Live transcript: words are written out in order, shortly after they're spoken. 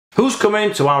Who's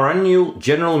coming to our annual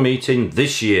general meeting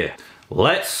this year?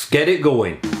 Let's get it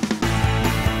going.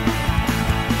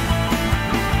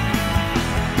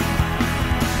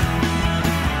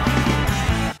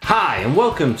 Hi and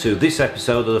welcome to this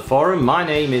episode of the forum. My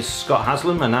name is Scott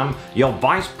Haslam and I'm your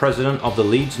Vice President of the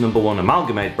Leeds No1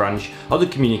 Amalgamated branch of the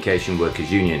Communication Workers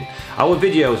Union. Our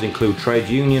videos include trade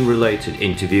union related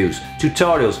interviews,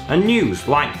 tutorials and news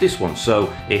like this one,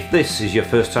 so if this is your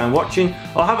first time watching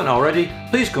or haven't already,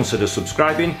 please consider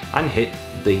subscribing and hit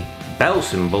the bell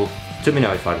symbol to be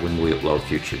notified when we upload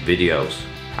future videos.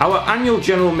 Our annual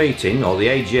general meeting, or the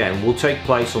AGM, will take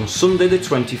place on Sunday the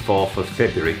 24th of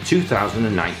February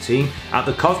 2019 at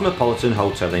the Cosmopolitan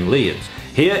Hotel in Leeds.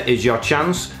 Here is your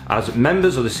chance as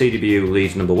members of the CWU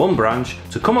Leeds No1 branch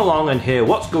to come along and hear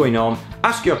what's going on,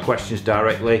 ask your questions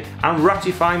directly and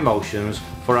ratify motions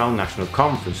for our national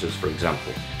conferences, for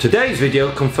example. Today's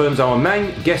video confirms our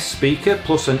main guest speaker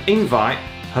plus an invite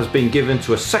has been given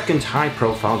to a second high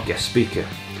profile guest speaker.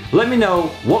 Let me know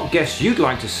what guests you'd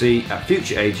like to see at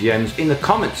future AGMs in the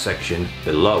comments section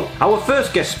below. Our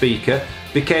first guest speaker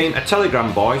became a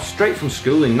telegram boy straight from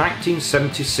school in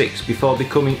 1976 before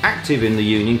becoming active in the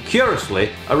union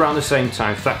curiously around the same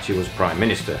time Thatcher was Prime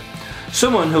Minister.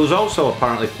 Someone who's also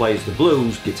apparently plays the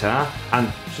blues guitar and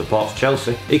supports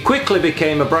Chelsea. He quickly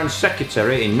became a branch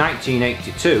secretary in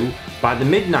 1982. By the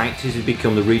mid-90s he'd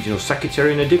become the regional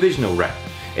secretary and a divisional rep.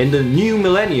 In the new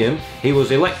millennium, he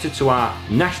was elected to our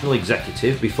national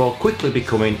executive before quickly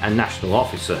becoming a national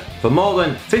officer. For more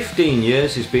than 15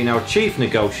 years, he's been our chief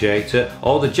negotiator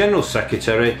or the general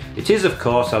secretary. It is, of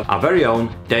course, our very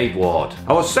own Dave Ward.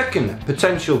 Our second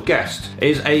potential guest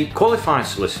is a qualified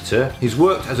solicitor. He's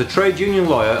worked as a trade union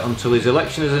lawyer until his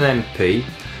election as an MP,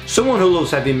 someone who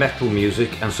loves heavy metal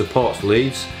music and supports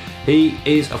Leeds. He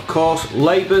is, of course,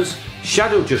 Labour's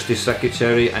Shadow Justice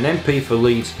Secretary and MP for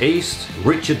Leeds East,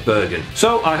 Richard Bergen.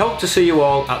 So I hope to see you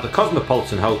all at the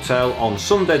Cosmopolitan Hotel on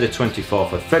Sunday the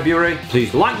 24th of February.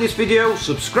 Please like this video,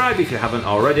 subscribe if you haven't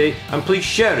already, and please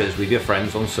share us with your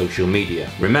friends on social media.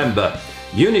 Remember,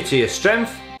 unity is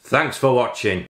strength. Thanks for watching.